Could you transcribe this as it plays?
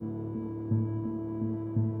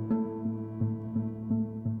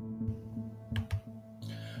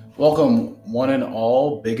Welcome, one and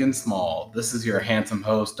all, big and small. This is your handsome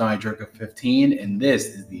host, Donniedrako15, and this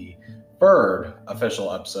is the third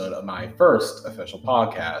official episode of my first official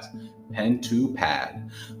podcast, Pen to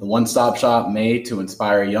Pad, the one-stop shop made to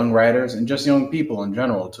inspire young writers and just young people in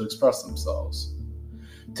general to express themselves.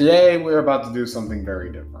 Today, we're about to do something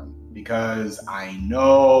very different because I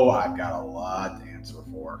know I've got a lot to answer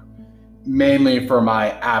for, mainly for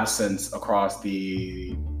my absence across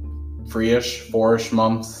the 4-ish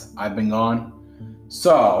months I've been gone.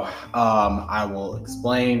 So, I will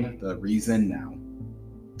explain the reason now.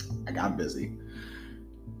 I got busy.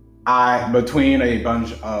 Between a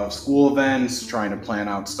bunch of school events, trying to plan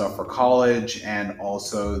out stuff for college, and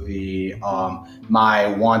also the my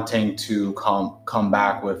wanting to come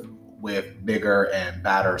back with bigger and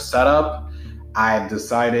badder setup, I've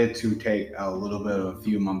decided to take a little bit of a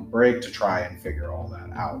few-month break to try and figure all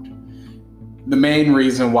that out. The main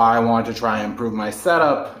reason why I wanted to try and improve my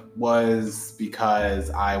setup was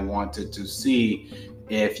because I wanted to see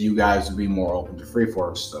if you guys would be more open to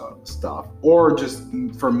freeform stuff, or just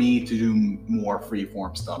for me to do more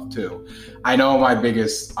freeform stuff too. I know I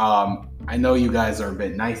know you guys are a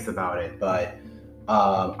bit nice about it, but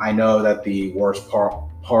I know that the worst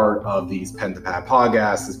part of these Pen to Pad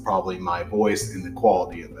podcasts is probably my voice and the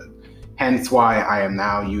quality of it. Hence why I am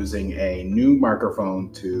now using a new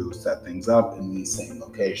microphone to set things up in the same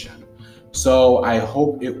location. So I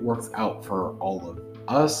hope it works out for all of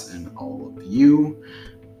us and all of you.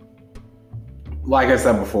 Like I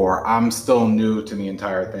said before, I'm still new to the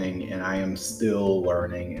entire thing and I am still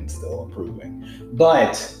learning and still improving.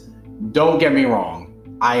 But don't get me wrong,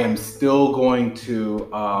 I am still going to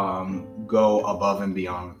go above and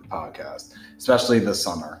beyond with the podcast, especially this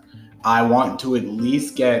summer. I want to at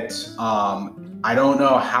least get, I don't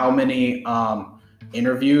know how many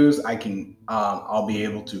interviews I'll be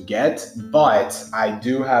able to get, but I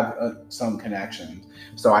do have some connections.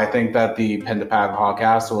 So I think that the Pen to Pad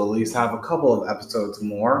podcast will at least have a couple of episodes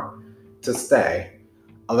more to stay.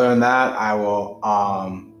 Other than that, I will,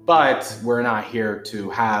 but we're not here to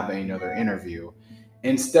have another interview.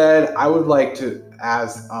 Instead, I would like to,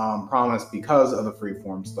 as promised, because of the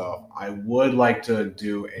freeform stuff, I would like to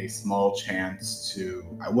take a small chance to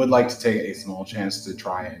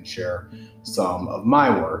try and share some of my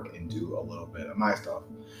work and do a little bit of my stuff.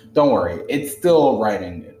 Don't worry, it's still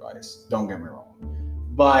writing advice, don't get me wrong.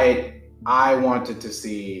 But I wanted to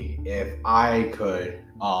see if I could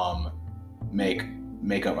make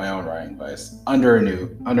up my own writing advice under a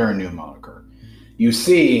new moniker. You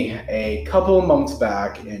see, a couple of months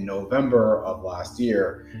back in November of last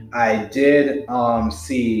year, I did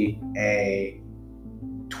see a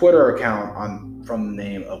Twitter account from the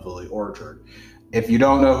name of Lily Orchard. If you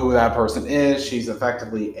don't know who that person is, she's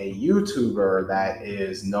effectively a YouTuber that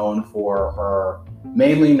is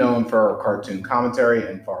mainly known for her cartoon commentary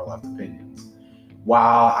and far left opinions.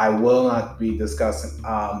 While I will not be discussing,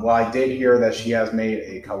 I did hear that she has made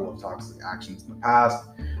a couple of toxic actions in the past,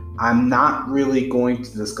 I'm not really going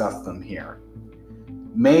to discuss them here.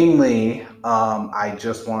 Mainly, I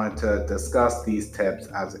just wanted to discuss these tips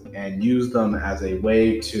and use them as a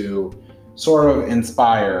way to sort of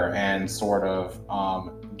inspire and sort of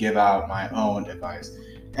give out my own advice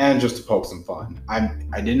and just to poke some fun.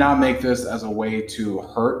 I did not make this as a way to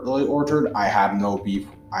hurt Lily Orchard. I have no beef.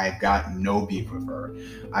 I've got no beef with her.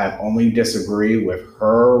 I have only disagreed with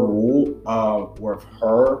her with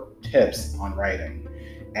her tips on writing.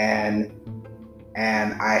 And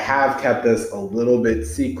I have kept this a little bit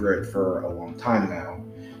secret for a long time now.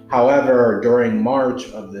 However, during March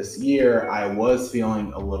of this year, I was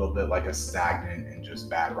feeling a little bit like a stagnant and just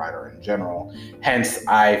bad writer in general. Hence,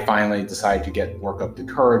 I finally decided to work up the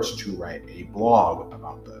courage to write a blog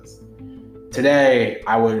about this. Today,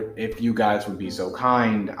 if you guys would be so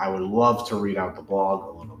kind, I would love to read out the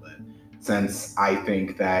blog a little bit, since I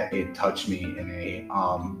think that it touched me in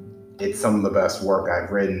it's some of the best work I've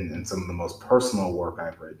written and some of the most personal work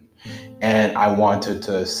I've written. And I wanted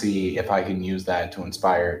to see if I can use that to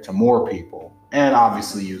inspire to more people and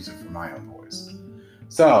obviously use it for my own voice.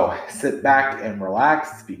 So sit back and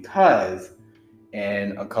relax because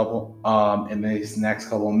in these next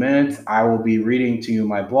couple of minutes, I will be reading to you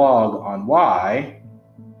my blog on why,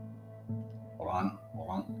 hold on.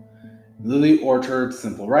 Lily Orchard's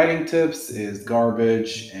simple writing tips is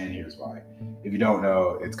garbage, and here's why. If you don't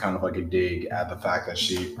know, it's kind of like a dig at the fact that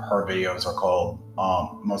her videos are called,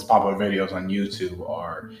 most popular videos on YouTube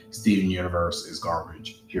are Steven Universe is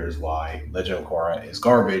garbage, here's why. Legend of Korra is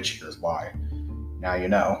garbage, here's why. Now you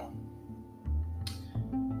know.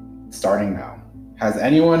 Starting now. Has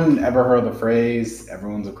anyone ever heard the phrase,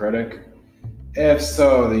 everyone's a critic? If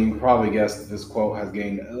so, then you can probably guess that this quote has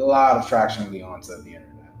gained a lot of traction with the onset of the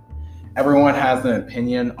internet. Everyone has an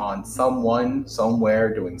opinion on someone,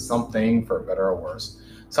 somewhere, doing something for better or worse.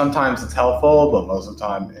 Sometimes it's helpful, but most of the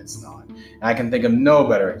time it's not. And I can think of no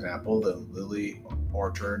better example than Lily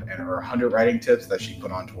Orchard and her 100 writing tips that she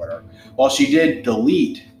put on Twitter. While she did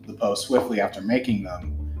delete the post swiftly after making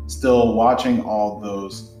them, still watching all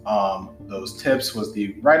those tips was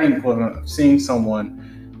the writing equivalent of seeing someone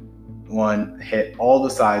hit all the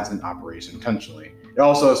sides in operation intentionally. It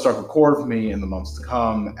also struck a chord with me in the months to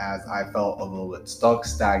come as I felt a little bit stuck,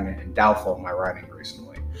 stagnant, and doubtful in my writing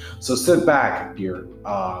recently. So sit back, dear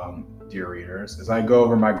readers, as I go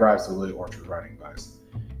over my gripes with Lily Orchard's writing advice.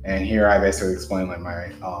 And here I basically explain like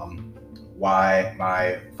why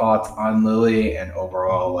my thoughts on Lily and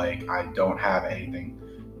overall I don't have anything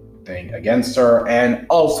against her. And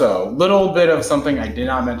also, little bit of something I did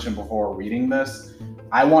not mention before reading this.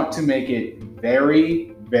 I want to make it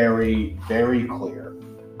very, very, very clear.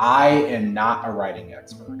 I am not a writing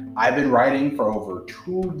expert. I've been writing for over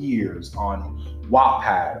 2 years on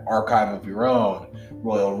Wattpad, Archive of Your Own,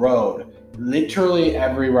 Royal Road, literally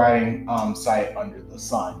every writing site under the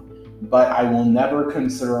sun. But I will never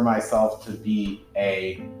consider myself to be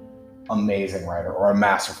an amazing writer or a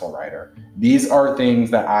masterful writer. These are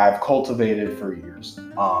things that I've cultivated for years,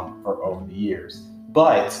 for over the years.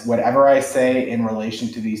 But whatever I say in relation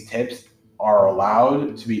to these tips are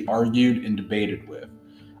allowed to be argued and debated with.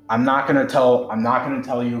 I'm not gonna tell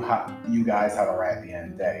you how you guys how to write at the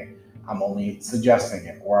end of the day. I'm only suggesting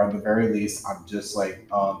it, or at the very least, I'm just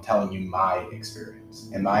telling you my experience.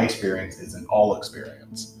 And my experience is an all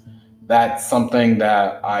experience. That's something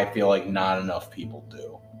that I feel like not enough people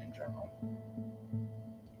do in general.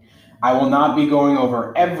 I will not be going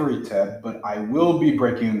over every tip, but I will be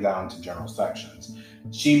breaking them down to general sections.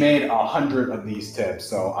 She made 100 of these tips,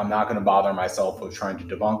 so I'm not going to bother myself with trying to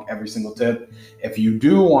debunk every single tip. If you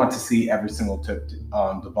do want to see every single tip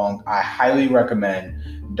debunked, I highly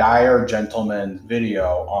recommend Dire Gentleman's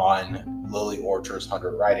video on Lily Orchard's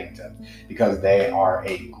 100 writing tips, because they are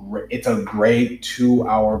it's a great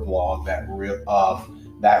 2-hour vlog that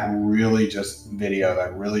really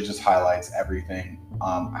just highlights everything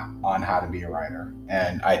on how to be a writer,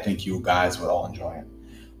 and I think you guys would all enjoy it.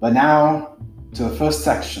 But now to the first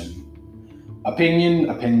section: opinion,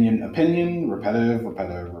 repetitive.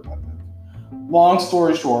 Long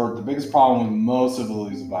story short, the biggest problem with most of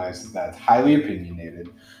Lily's advice is that it's highly opinionated,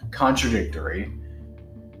 contradictory,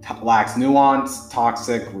 lacks nuance,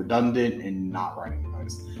 toxic, redundant, and not writing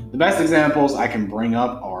advice. The best examples I can bring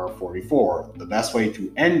up are 44. The best way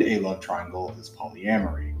to end a love triangle is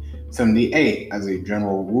polyamory. 78. As a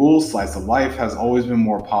general rule, slice of life has always been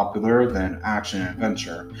more popular than action and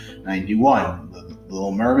adventure. 91. The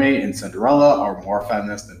Little Mermaid and Cinderella are more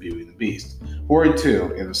feminist than Beauty and the Beast.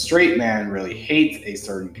 42. If a straight man really hates a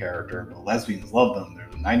certain character, but lesbians love them,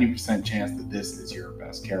 there's a 90% chance that this is your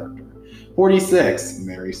best character. 46.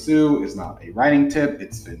 Mary Sue is not a writing tip,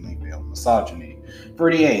 it's thinly veiled misogyny.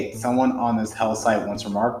 38. Someone on this hell site once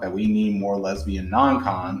remarked that we need more lesbian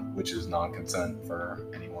non-con, which is non-consent for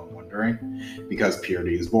anyone wondering, because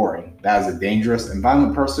purity is boring. That is a dangerous and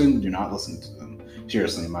violent person. Do not listen to them.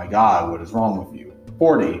 Seriously, my God, what is wrong with you?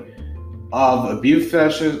 40.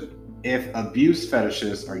 If abuse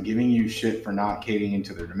fetishists are giving you shit for not caving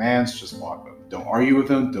into their demands, just block them. Don't argue with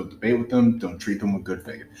them, don't debate with them, don't treat them with good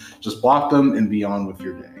faith. Just block them and be on with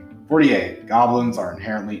your day. 48. Goblins are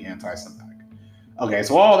inherently anti-Semitic. Okay,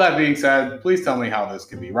 so all that being said, please tell me how this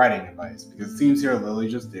could be writing advice, because it seems here Lily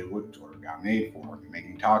just did what Twitter got made for,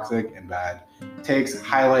 making toxic and bad takes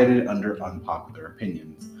highlighted under unpopular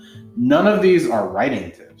opinions. None of these are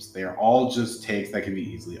writing tips. They are all just takes that can be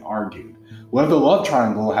easily argued. What if the love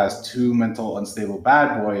triangle has 2 mental unstable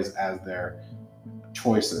bad boys as their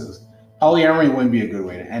choices? Polyamory wouldn't be a good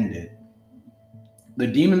way to end it. The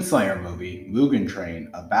Demon Slayer movie, Mugen Train,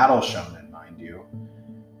 a battle shonen, mind you,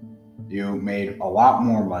 made a lot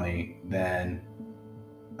more money than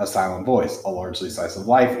A Silent Voice, a largely slice of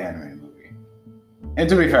life anime movie. And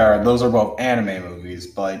to be fair, those are both anime movies,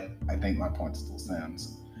 but I think my point still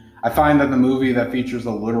stands. I find that the movie that features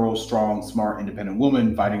a literal, strong, smart, independent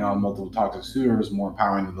woman fighting on multiple toxic suitors is more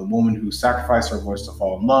empowering than the woman who sacrificed her voice to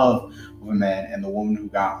fall in love with a man and the woman who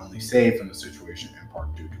got only saved from the situation in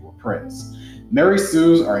part due to a prince. Mary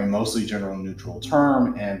Sue's are a mostly general neutral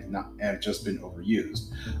term and have just been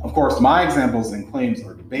overused. Of course, my examples and claims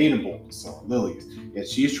are debatable, so are Lily's, yet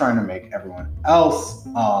she's trying to make everyone else,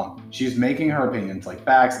 she's making her opinions like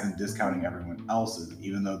facts and discounting everyone else's,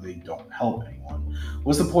 even though they don't help anyone.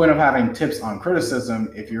 What's the point of having tips on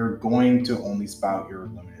criticism if you're going to only spout your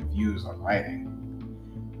limited views on writing?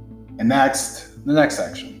 And next, the next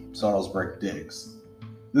section, Subtle's Break digs.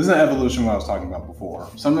 This is an evolution of what I was talking about before.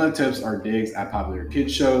 Some of the tips are digs at popular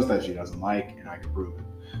kids shows that she doesn't like, and I can prove it.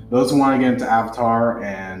 Those who want to get into Avatar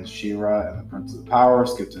and She-Ra and the Princess of Power,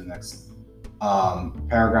 skip to the next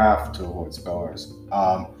paragraph to avoid spoilers.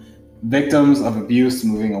 Victims of abuse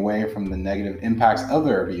moving away from the negative impacts of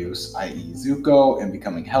their abuse, i.e. Zuko, and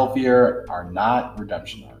becoming healthier, are not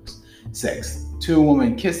redemption arcs. 6. Two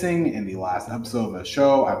women kissing in the last episode of a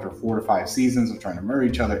show after 4 to 5 seasons of trying to murder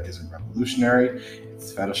each other isn't revolutionary.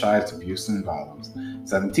 It's fetishized abuse and violence.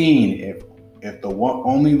 17. If the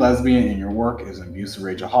only lesbian in your work is an abusive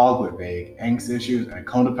rageaholic with vague angst issues and a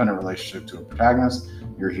codependent relationship to a protagonist,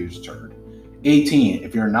 you're a huge turd. 18.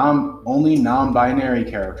 If your only non-binary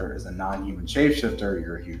character is a non-human shapeshifter,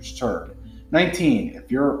 you're a huge turd. 19.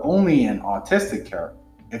 If your only autistic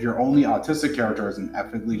character is an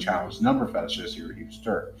ethically challenged number fetishist, you're a huge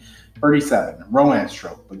turd. 37. Romance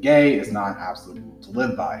trope, but gay is not an absolute rule to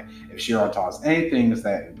live by. If She-Ra taught us anything, it's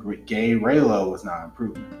that gay Raylo was not an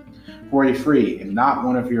improvement. 43.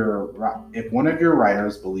 If one of your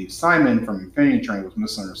writers believes Simon from Infinity Train was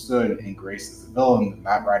misunderstood and Grace is the villain, then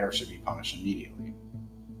that writer should be punished immediately.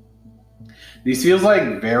 These feels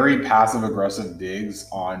like very passive-aggressive digs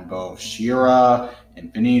on both She-Ra,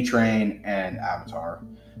 Infinity Train, and Avatar.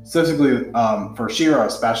 Specifically, for She-Ra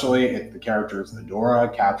especially, it's the characters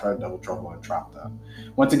Adora, Catra, Double Trouble, and Trapta.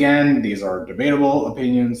 Once again, these are debatable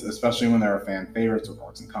opinions, especially when there are fan favorites with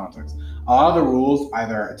arcs and context. A lot of the rules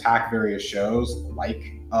either attack various shows,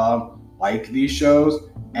 like these shows,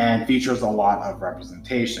 and features a lot of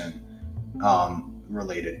representation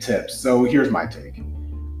related tips. So here's my take.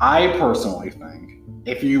 I personally think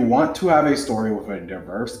if you want to have a story with a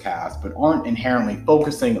diverse cast but aren't inherently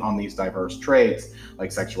focusing on these diverse traits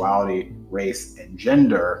like sexuality, race, and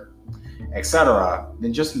gender, etc.,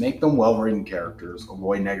 then just make them well-written characters,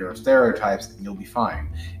 avoid negative stereotypes, and you'll be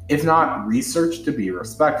fine. If not, research to be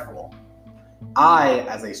respectful. I,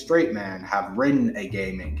 as a straight man, have written a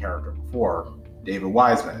gay main character before, David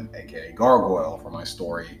Wiseman, aka Gargoyle, for my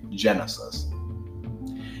story Genesis.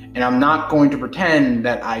 And I'm not going to pretend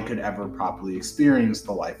that I could ever properly experience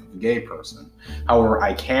the life of a gay person. However,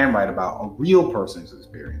 I can write about a real person's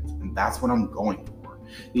experience, and that's what I'm going for.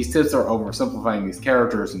 These tips are oversimplifying these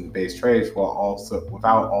characters into base traits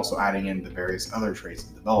without also adding in the various other traits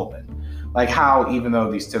in development. Like how, even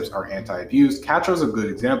though these tips are anti-abuse, Catra is a good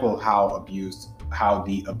example of how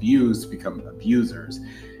the abused become abusers.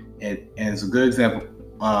 And it's a good example.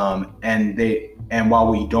 And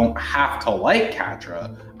while we don't have to like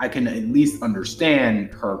Catra, I can at least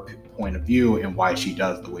understand her point of view and why she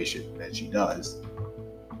does the way that she does.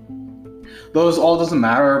 Though this all doesn't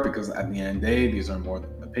matter because at the end of the day, these are more than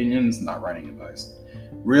opinions, not writing advice.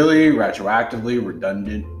 Really retroactively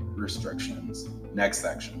redundant restrictions. Next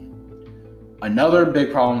section. Another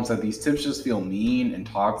big problem is that these tips just feel mean and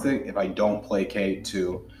toxic if I don't placate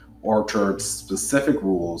to Orchard's specific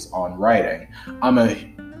rules on writing. And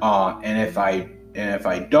if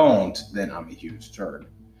I don't, then I'm a huge turd.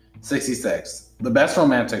 66. The best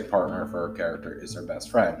romantic partner for a character is their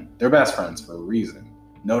best friend. They're best friends for a reason.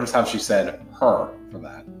 Notice how she said her for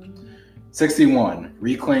that. 61.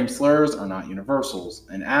 Reclaimed slurs are not universals,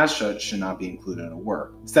 and as such should not be included in a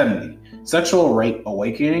work. 70. Sexual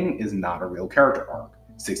awakening is not a real character arc.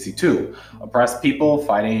 62. Oppressed people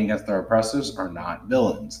fighting against their oppressors are not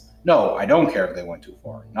villains. No, I don't care if they went too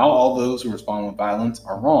far. Not all those who respond with violence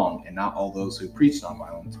are wrong, and not all those who preach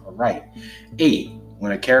nonviolence are right. 8.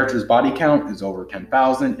 When a character's body count is over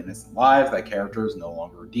 10,000 and it's alive, that character is no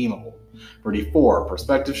longer redeemable. 34.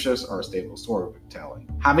 Perspective shifts are a staple storytelling.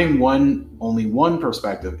 Having only one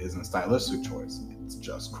perspective isn't a stylistic choice. It's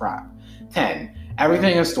just crap. 10.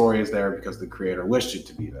 Everything in a story is there because the creator wished it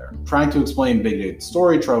to be there. Trying to explain bigoted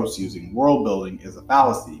story tropes using world building is a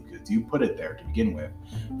fallacy because you put it there to begin with.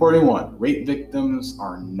 41. Rape victims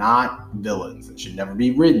are not villains and should never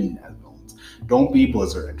be written as villains. Don't be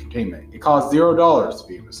Blizzard Entertainment. It costs $0 to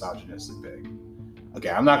be a misogynistic pig. Okay,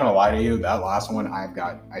 I'm not gonna lie to you. That last one,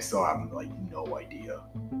 I still have no idea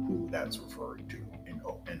who that's referring to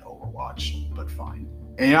in Overwatch, but fine.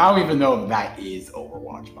 And I don't even know if that is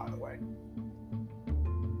Overwatch, by the way.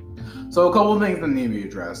 So a couple of things that need to be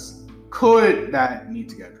addressed. That need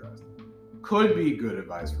to get addressed. Could be good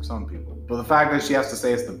advice for some people, but the fact that she has to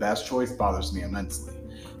say it's the best choice bothers me immensely.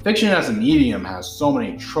 Fiction as a medium has so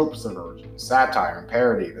many tropes of origin, satire, and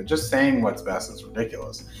parody that just saying what's best is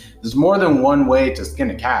ridiculous. There's more than one way to skin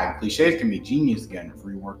a cat. Cliches can be genius again if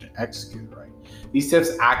reworked and executed right. These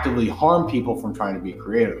tips actively harm people from trying to be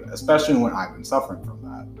creative, especially when I've been suffering from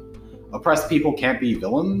that. Oppressed people can't be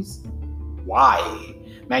villains? Why?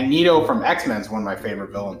 Magneto from X-Men is one of my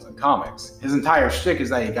favorite villains in comics. His entire shtick is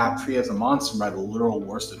that he got treated as a monster by the literal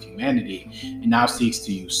worst of humanity and now seeks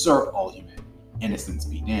to usurp all humanity. Innocence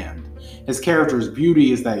be damned. His character's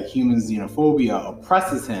beauty is that human xenophobia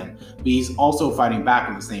oppresses him, but he's also fighting back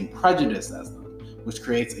with the same prejudice as them, which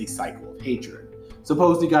creates a cycle of hatred.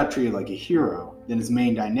 Suppose he got treated like a hero, then his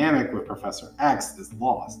main dynamic with Professor X is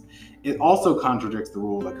lost. It also contradicts the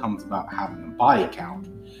rule that comes about having a body count.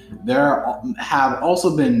 There have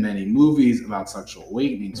also been many movies about sexual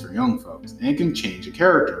awakenings for young folks, and it can change a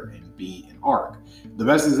character and be an arc. The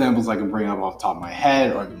best examples I can bring up off the top of my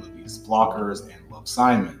head are the movies Blockers and Love,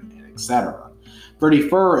 Simon, and etc. Pretty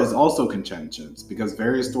Fur is also contentious because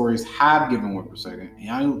various stories have given way for second, and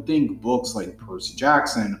I don't think books like Percy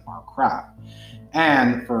Jackson are crap.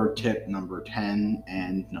 And for tip number 10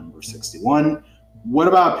 and number 61, what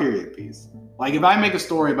about period piece? Like, if I make a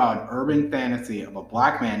story about an urban fantasy of a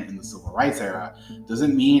black man in the civil rights era, does it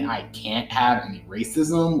mean I can't have any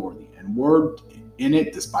racism or the N-word in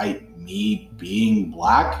it despite me being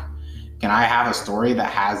black? Can I have a story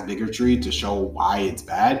that has bigotry to show why it's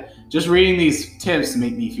bad? Just reading these tips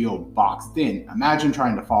make me feel boxed in. Imagine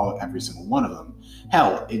trying to follow every single one of them.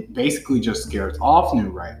 Hell, it basically just scares off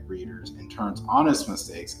new readers and turns honest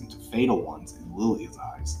mistakes into fatal ones in Lily's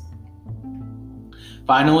eyes.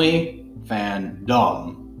 Finally,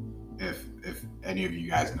 fandom. If any of you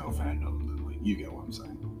guys know fandom, then you get what I'm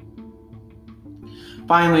saying.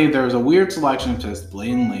 Finally, there's a weird selection of tips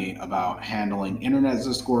blatantly about handling internet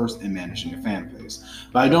discourse and managing a fan base.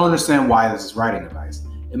 But I don't understand why this is writing advice.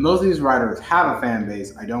 If most of these writers have a fan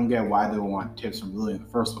base, I don't get why they would want tips from Lily in the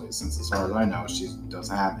first place, since as far as I know, she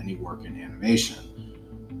doesn't have any work in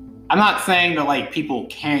animation. I'm not saying that people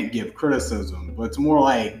can't give criticism, but it's more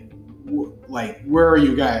like where are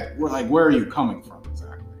you guys? Where are you coming from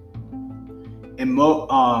exactly? In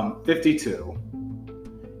 52,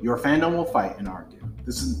 your fandom will fight and argue.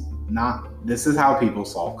 This is how people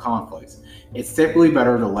solve conflicts. It's typically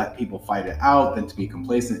better to let people fight it out than to be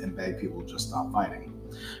complacent and beg people to just stop fighting.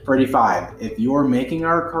 35, if you're making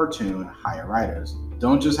our cartoon, hire writers.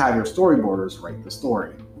 Don't just have your storyboarders write the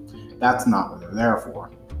story. That's not what they're there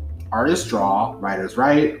for. Artists draw, writers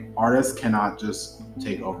write. Artists cannot just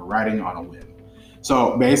take over writing on a whim.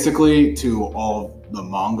 So basically, to all the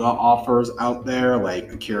manga authors out there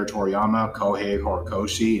like Akira Toriyama, Kohei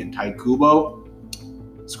Horikoshi, and Tai Kubo,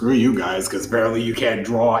 screw you guys, because apparently you can't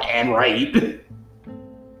draw and write.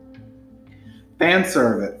 Fan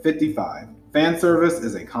service, 55. Fan service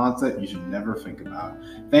is a concept you should never think about.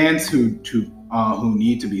 Fans who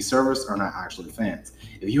need to be serviced are not actually fans.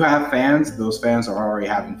 If you have fans, those fans are already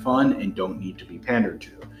having fun and don't need to be pandered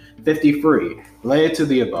to. 53. Related to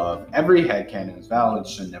the above, every headcanon is valid,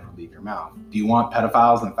 should never leave your mouth. Do you want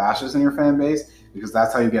pedophiles and fascists in your fan base? Because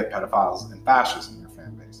that's how you get pedophiles and fascists in your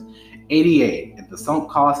fan base. 88. If the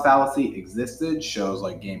sunk cost fallacy existed, shows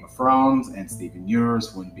like Game of Thrones and Steven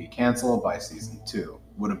Universe wouldn't be canceled by season 2.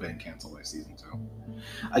 Would have been canceled by season 2.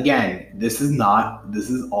 Again, this is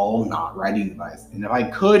all not writing advice. And if I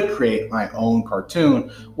could create my own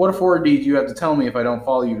cartoon, what authority do you have to tell me if I don't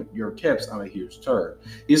follow your tips? I'm a huge turd.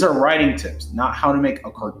 These are writing tips, not how to make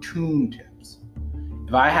a cartoon tips.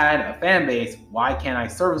 If I had a fan base, why can't I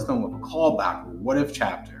service them with a callback or what if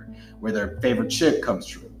chapter where their favorite shit comes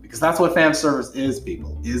true? Because that's what fan service is,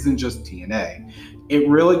 people. It isn't just TNA. It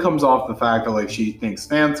really comes off the fact that she thinks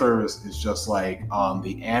fan service is just like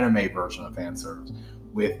the anime version of fan service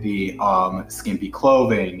with the skimpy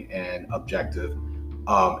clothing and objectifying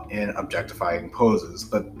poses.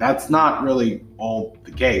 But that's not really all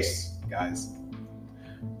the case, guys.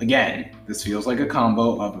 Again, this feels like a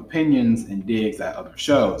combo of opinions and digs at other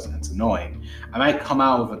shows, and it's annoying. I might come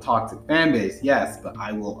out with a toxic fan base, yes, but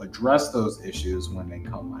I will address those issues when they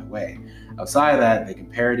come my way. Outside of that, they can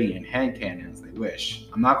parody and headcanon as they wish.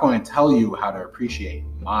 I'm not going to tell you how to appreciate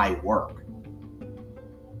my work.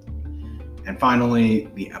 And finally,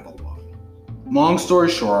 the epilogue. Long story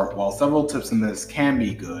short, while several tips in this can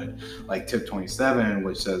be good, like tip 27,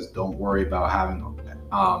 which says don't worry about having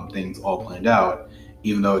things all planned out,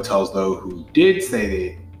 even though it tells those who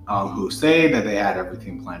say that they had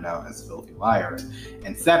everything planned out as filthy liars.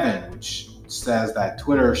 And 7, which says that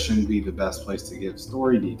Twitter shouldn't be the best place to give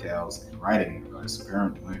story details and writing advice,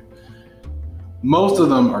 apparently. Most of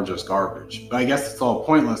them are just garbage, but I guess it's all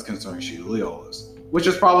pointless considering she deleted this, which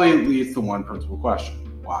is probably leads to one principal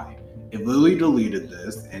question: why? If Lily deleted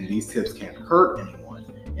this and these tips can't hurt anyone,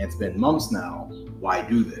 and it's been months now, why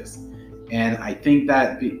do this? And I think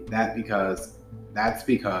that's because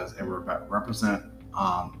it represents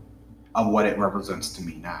of what it represents to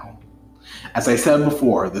me now. As I said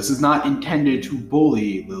before, this is not intended to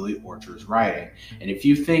bully Lily Orchard's writing, and if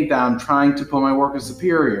you think that I'm trying to put my work as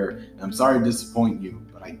superior, I'm sorry to disappoint you,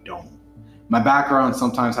 but I don't. My background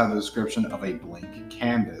sometimes has the description of a blank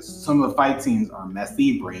canvas. Some of the fight scenes are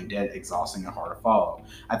messy, brain dead, exhausting, and hard to follow.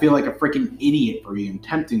 I feel like a freaking idiot for even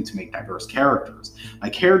attempting to make diverse characters. My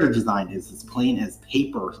character design is as plain as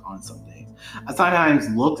paper on some days. I sometimes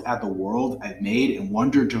looked at the world I've made and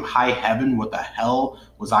wondered to high heaven what the hell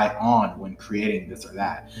was I on when creating this or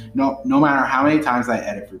that. No matter how many times I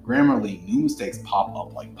edit for Grammarly, new mistakes pop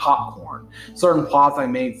up like popcorn. Certain plots I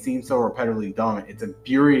made seem so repetitively dumb, it's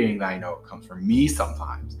infuriating that I know it comes from me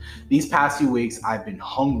sometimes. These past few weeks, I've been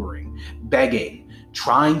hungering, begging,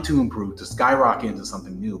 trying to improve, to skyrocket into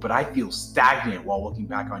something new, but I feel stagnant while looking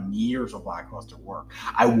back on years of lackluster work.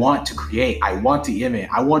 I want to create, I want to innovate,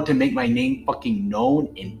 I want to make my name fucking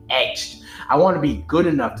known and etched. I want to be good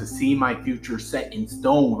enough to see my future set in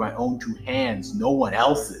stone with my own two hands, no one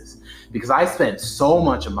else's. Because I spent so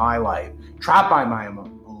much of my life trapped by my own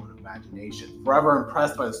imagination, forever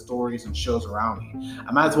impressed by the stories and shows around me.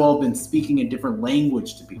 I might as well have been speaking a different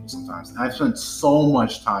language to people sometimes, and I've spent so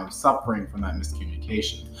much time suffering from that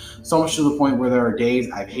miscommunication. So much to the point where there are days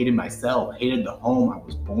I've hated myself, hated the home I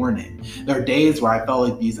was born in. There are days where I felt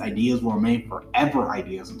like these ideas were made forever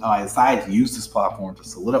ideas until I decided to use this platform to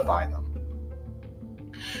solidify them.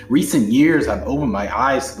 Recent years have opened my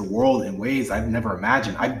eyes to the world in ways I've never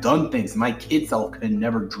imagined. I've done things my kid self could have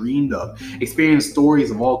never dreamed of, experienced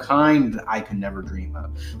stories of all kinds that I could never dream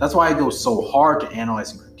of. That's why I go so hard to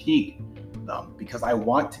analyze and critique them, because I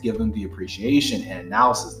want to give them the appreciation and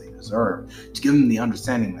analysis they deserve, to give them the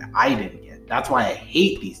understanding that I didn't get. That's why I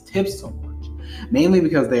hate these tips so much, mainly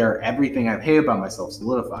because they are everything I've hated about myself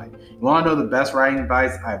solidified. You want to know the best writing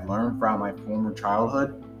advice I've learned from my former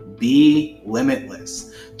childhood? Be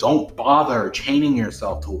limitless. Don't bother chaining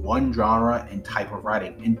yourself to one genre and type of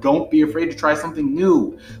writing. And don't be afraid to try something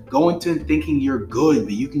new. Go into thinking you're good,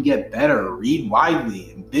 but you can get better. Read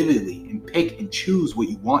widely and vividly and pick and choose what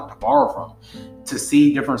you want to borrow from to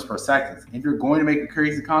see different perspectives. If you're going to make a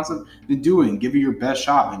crazy concept, then do it and give it your best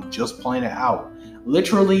shot and just plan it out.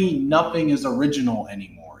 Literally nothing is original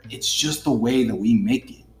anymore. It's just the way that we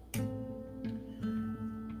make it.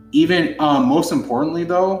 Even most importantly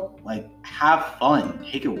though, have fun,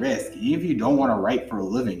 take a risk. Even if you don't want to write for a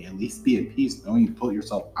living, at least be at peace knowing you put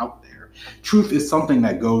yourself out there. Truth is something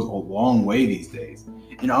that goes a long way these days.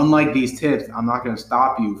 And unlike these tips, I'm not going to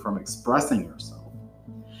stop you from expressing yourself,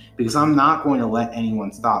 because I'm not going to let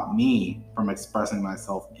anyone stop me from expressing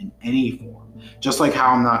myself in any form. Just like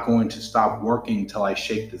how I'm not going to stop working till I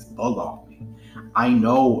shake this bug off me. I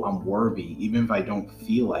know I'm worthy, even if I don't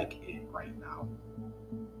feel like it right now.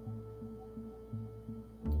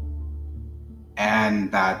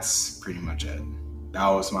 And that's pretty much it. That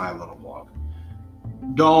was my little vlog.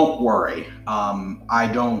 Don't worry.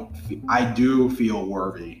 I do feel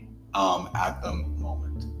worthy at the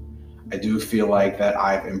moment. I do feel like that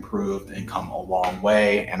I've improved and come a long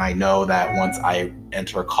way. And I know that once I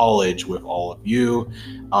enter college with all of you,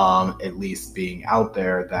 at least being out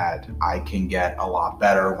there, that I can get a lot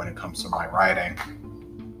better when it comes to my writing.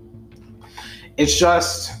 It's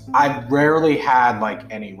just, I rarely had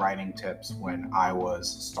any writing tips when I was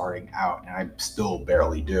starting out, and I still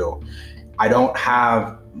barely do. I don't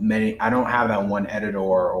have that one editor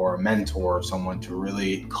or mentor or someone to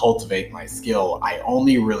really cultivate my skill. I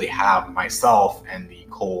only really have myself and the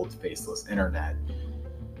cold, faceless internet.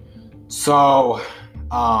 So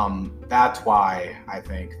that's why I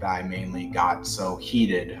think that I mainly got so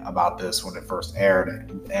heated about this when it first aired,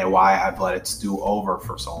 and why I've let it stew over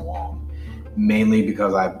for so long. Mainly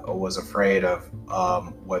because I was afraid of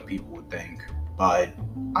what people would think. But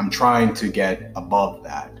I'm trying to get above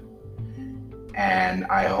that. And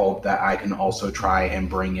I hope that I can also try and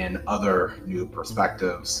bring in other new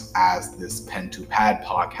perspectives as this Pen to Pad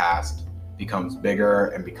podcast becomes bigger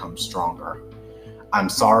and becomes stronger. I'm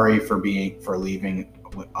sorry for leaving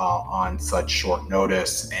on such short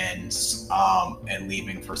notice and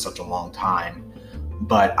leaving for such a long time.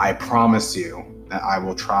 But I promise you that I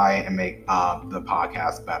will try and make the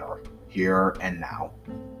podcast better here and now.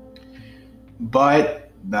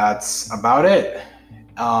 But that's about it.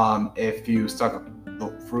 If you stuck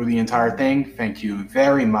through the entire thing, thank you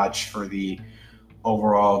very much for the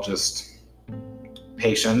overall just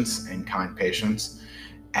patience and kind patience.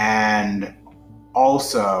 And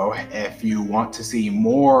also, if you want to see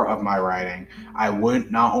more of my writing,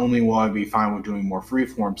 not only will I be fine with doing more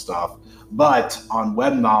freeform stuff, but on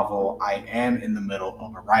Web Novel, I am in the middle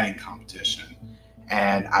of a writing competition.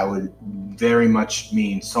 And I would very much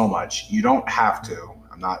mean so much. You don't have to.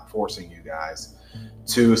 I'm not forcing you guys.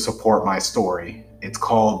 to support my story. It's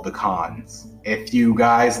called The Cons. If you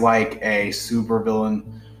guys like a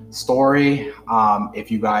supervillain story,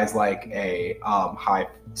 if you guys like a high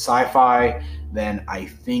sci-fi, then I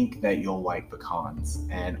think that you'll like The Cons,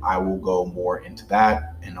 and I will go more into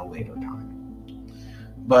that in a later time.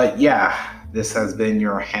 But yeah, this has been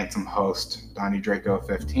your handsome host,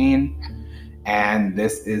 Donniedrako15, and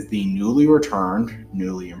this is the newly returned,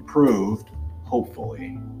 newly improved,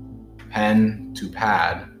 hopefully, Pen to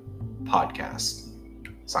Pad podcast.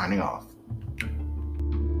 Signing off.